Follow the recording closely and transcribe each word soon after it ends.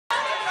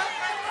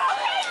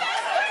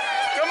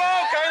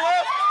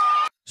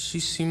She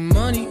see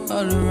money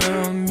all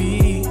around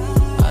me.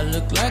 I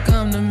look like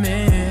I'm the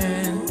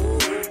man.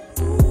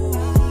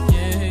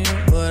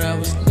 Yeah, but I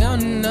was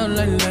counting out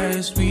like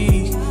last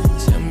week.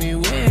 Tell me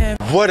where.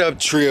 What up,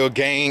 TREAL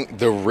gang,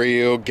 the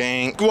real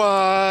gang?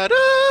 What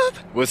up?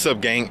 What's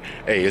up, gang?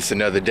 Hey, it's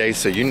another day,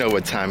 so you know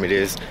what time it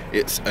is.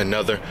 It's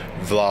another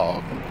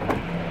vlog.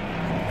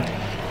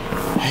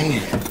 Hey.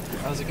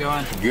 How's it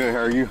going? Good, how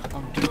are you?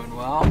 I'm doing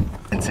well.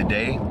 And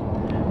today,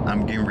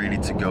 I'm getting ready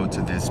to go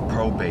to this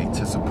probate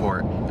to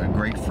support a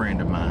great friend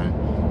of mine.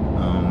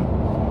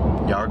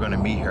 Y'all are gonna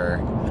meet her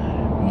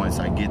once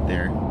I get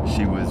there.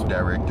 She was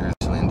director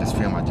in this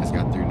film I just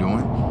got through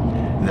doing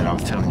that I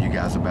was telling you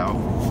guys about.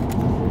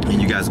 And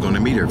you guys are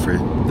gonna meet her for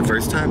the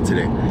first time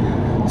today.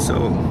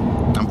 So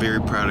I'm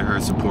very proud of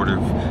her,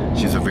 supportive.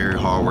 She's a very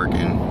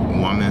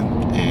hardworking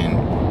woman, and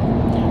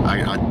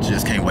I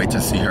just can't wait to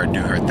see her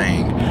do her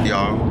thing.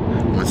 Y'all,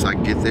 once I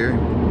get there,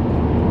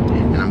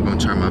 and I'm gonna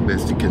try my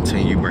best to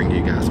continue bringing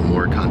you guys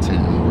more content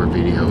and more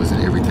videos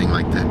and everything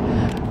like that.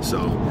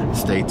 So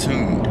stay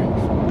tuned.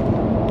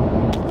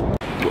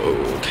 Whoa,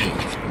 okay,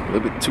 a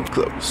little bit too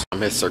close.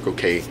 I'm at Circle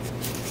K.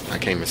 I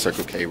came to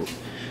Circle K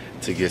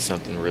to get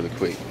something really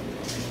quick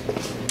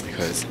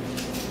because,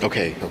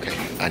 okay,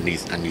 I need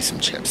some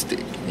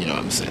chapstick. You know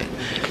what I'm saying?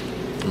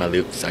 My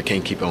lips, I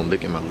can't keep on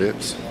licking my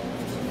lips.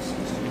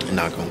 It's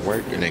not gonna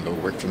work. It ain't gonna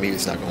work for me.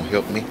 It's not gonna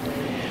help me.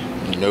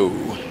 No,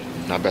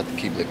 I'm not about to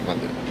keep licking my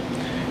lip.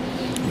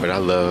 But I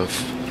love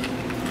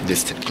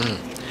this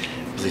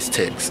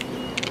text.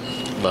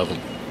 Love them.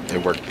 They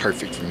work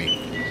perfect for me.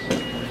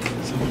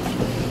 So,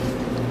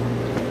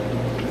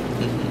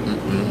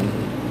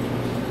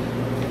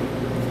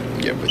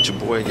 yeah, but your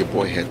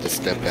boy had to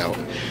step out.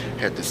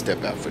 Had to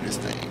step out for this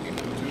thing.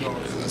 You know,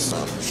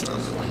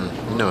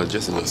 something. No,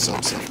 just a little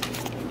something.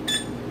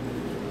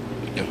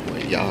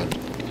 Y'all.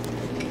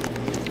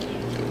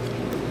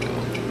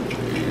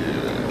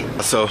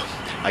 So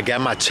I got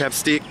my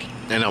chapstick,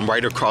 and I'm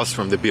right across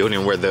from the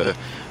building where the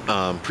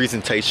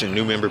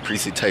new member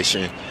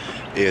presentation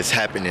is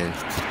happening.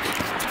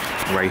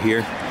 Right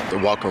here to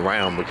walk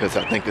around because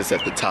I think it's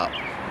at the top.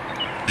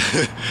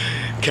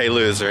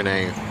 Kayla is her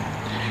name.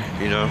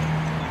 You know,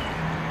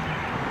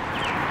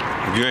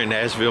 if you're in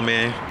Nashville,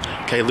 man,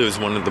 Kayla is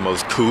one of the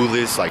most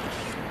coolest. Like,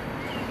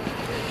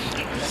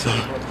 so,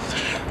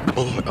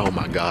 oh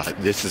my God,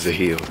 this is a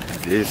hill.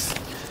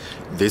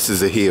 This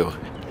is a hill.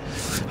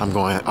 I'm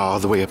going all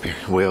the way up here.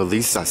 Well, at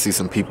least I see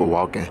some people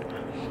walking,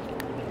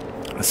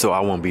 so I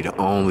won't be the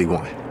only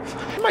one.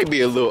 It might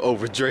be a little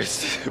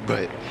overdressed,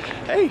 but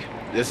hey,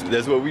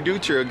 that's what we do,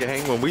 TREAL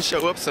gang. When we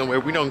show up somewhere,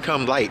 we don't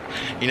come light.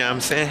 You know what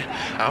I'm saying?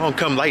 I don't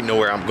come light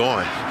nowhere I'm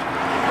going.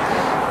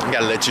 I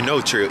gotta let you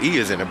know, TREAL E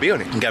is in the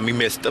building. You got me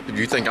messed up if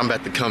you think I'm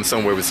about to come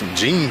somewhere with some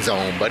jeans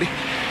on, buddy.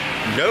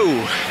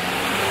 No.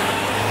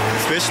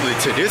 Especially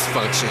to this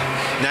function.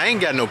 Now, I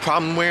ain't got no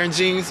problem wearing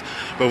jeans,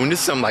 but when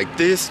it's something like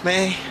this,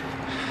 man,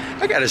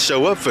 I gotta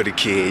show up for the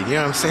kid, you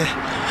know what I'm saying?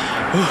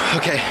 Ooh,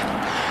 okay,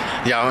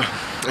 y'all,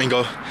 I ain't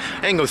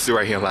gonna sit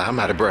right here and lie, I'm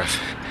out of breath.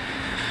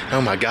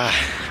 Oh my God,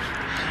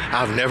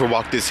 I've never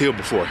walked this hill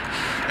before.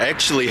 I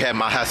actually had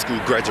my high school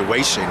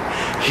graduation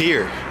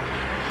here,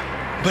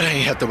 but I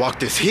ain't have to walk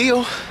this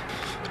hill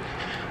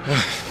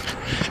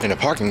in a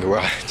parking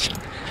garage.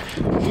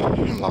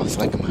 I'm lost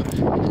like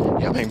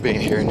y'all ain't been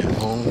here in a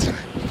long time.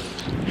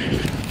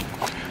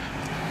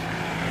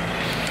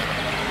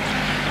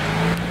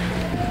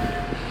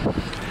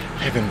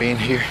 Haven't been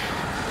here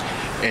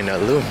in a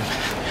little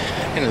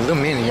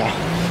minute, y'all.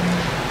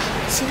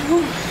 So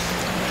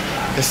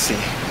let's see.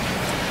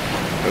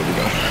 Where we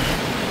go?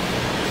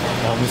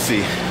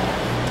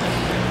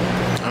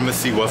 I'm gonna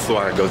see what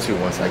floor I go to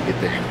once I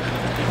get there.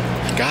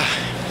 God,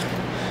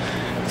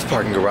 this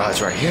parking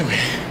garage right here,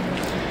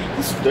 man.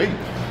 It's deep.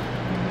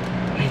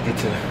 I get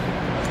to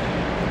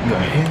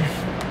right here.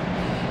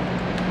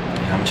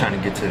 And I'm trying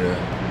to get to the.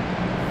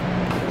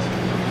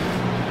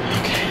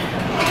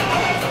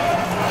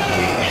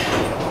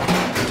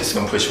 Just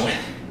gonna push one.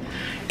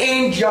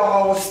 And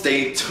y'all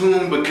stay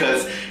tuned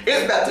because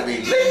it's about to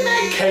be lit,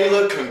 man.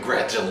 Kayla,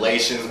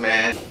 congratulations,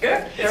 man.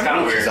 Good. It's kind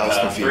of weird.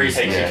 3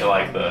 takes you to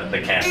like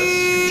the campus,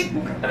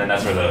 and then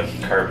that's where the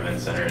curb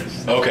event center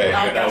is. Okay.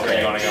 That's where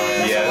you want to go.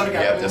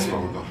 Yeah, that's where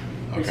we're going.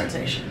 Okay.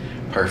 Presentation.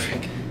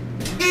 Perfect.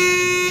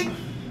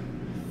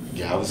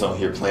 Yeah, I was on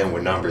here playing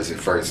with numbers at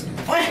first.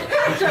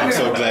 I'm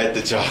so glad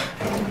that y'all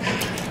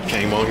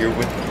came on here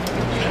with me.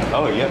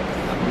 Oh, yep.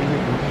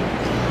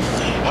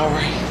 All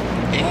right.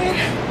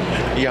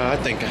 Yeah, I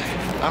think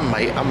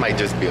I might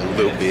just be a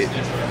little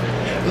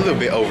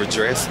bit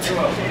overdressed,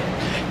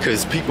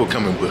 cause people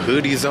coming with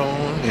hoodies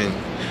on and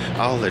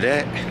all of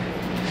that.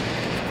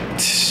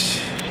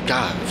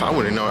 God, if I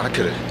would have known, I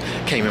could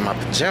have came in my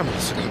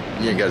pajamas.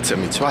 You ain't gotta tell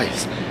me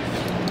twice.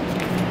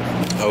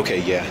 Okay,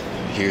 yeah,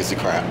 here's the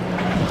crowd.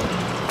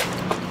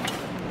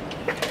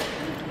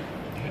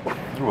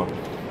 You're welcome.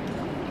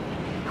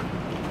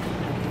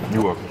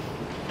 You're welcome.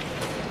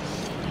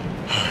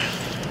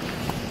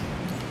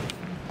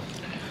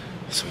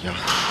 So y'all.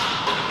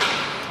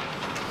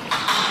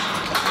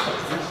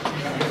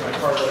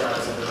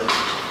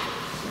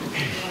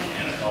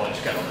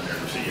 Let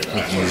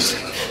me use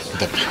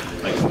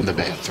the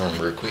bathroom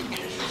real quick.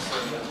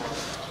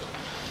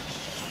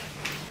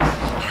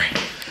 Alright,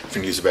 I'm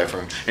gonna use the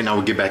bathroom. And I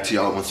will get back to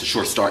y'all once the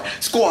short start.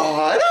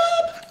 Squad up!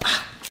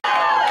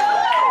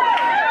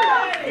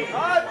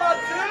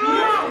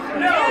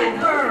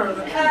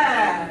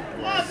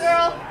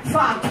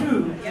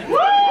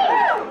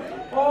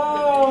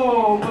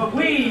 Oh, but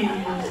we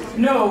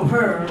know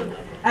her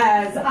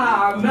as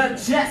our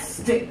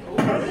majestic.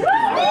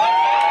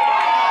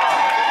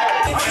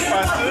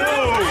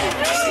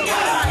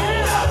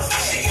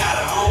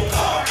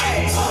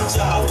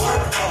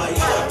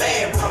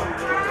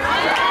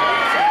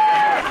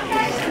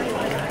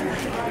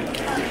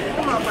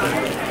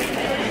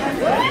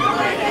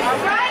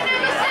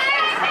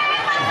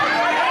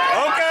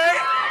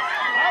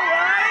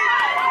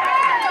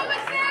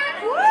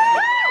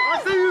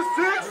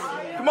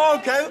 Come on,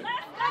 Kayla.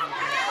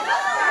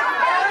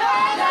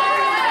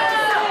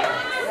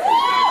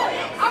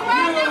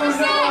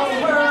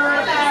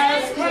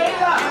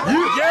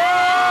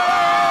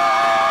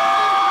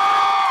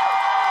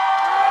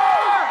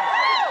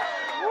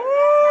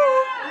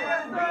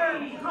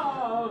 We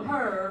call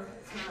her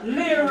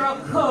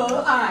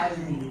Lyrical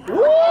Ivy.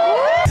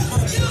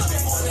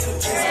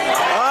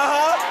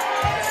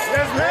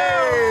 Yes,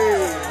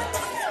 ma'am.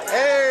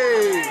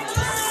 Hey.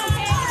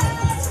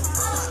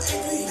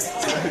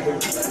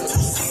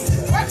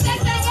 Work that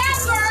thing out,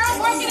 girl.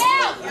 Work it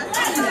out.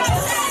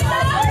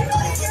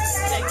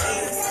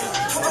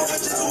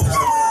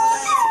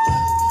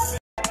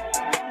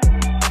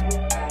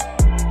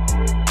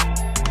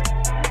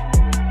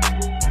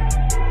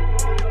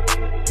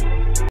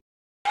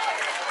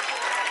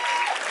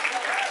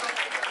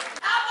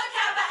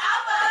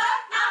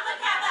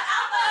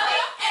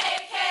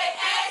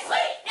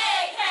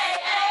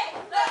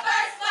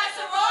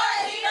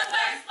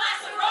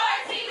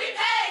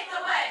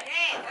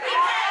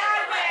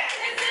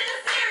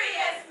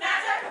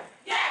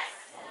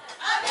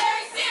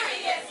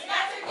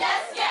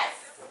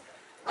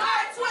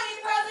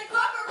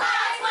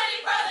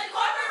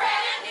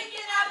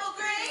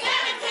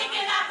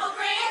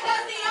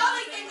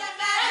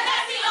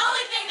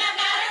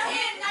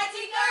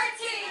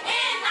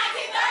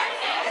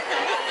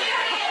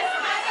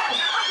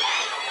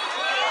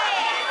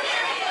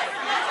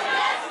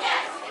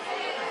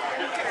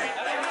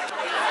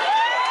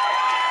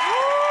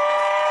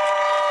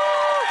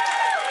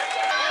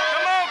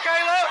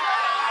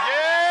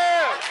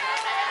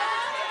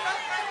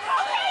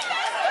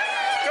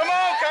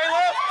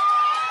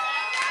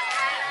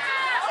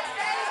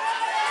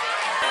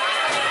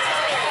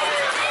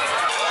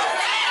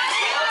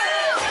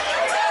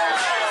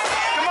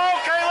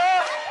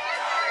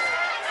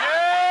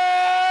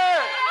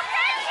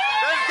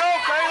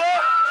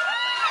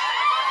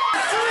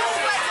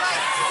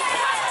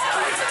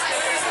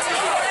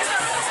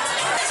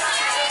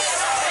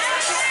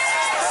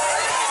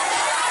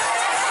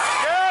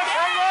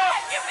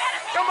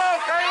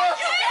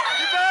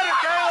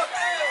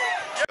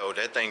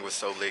 That thing was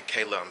so lit.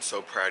 Kayla, I'm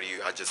so proud of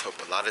you. I just hope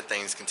a lot of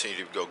things continue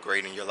to go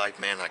great in your life,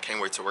 man. I can't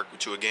wait to work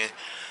with you again.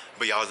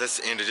 But y'all, that's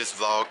the end of this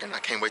vlog, and I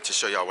can't wait to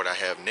show y'all what I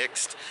have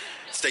next.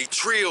 Stay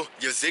trill,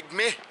 you zig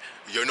me,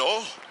 you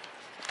know.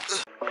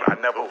 I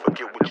never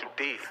forget what you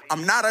did.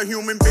 I'm not a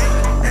human being,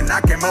 and I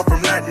came up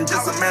from nothing,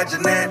 just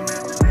imagine that.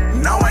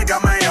 Now I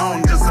got my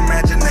own, just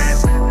imagine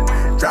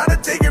that. Try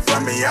to take it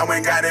from me, I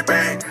ain't got it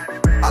back.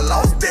 I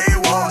lost day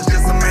ones,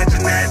 just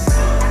imagine that.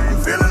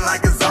 I'm feeling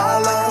like a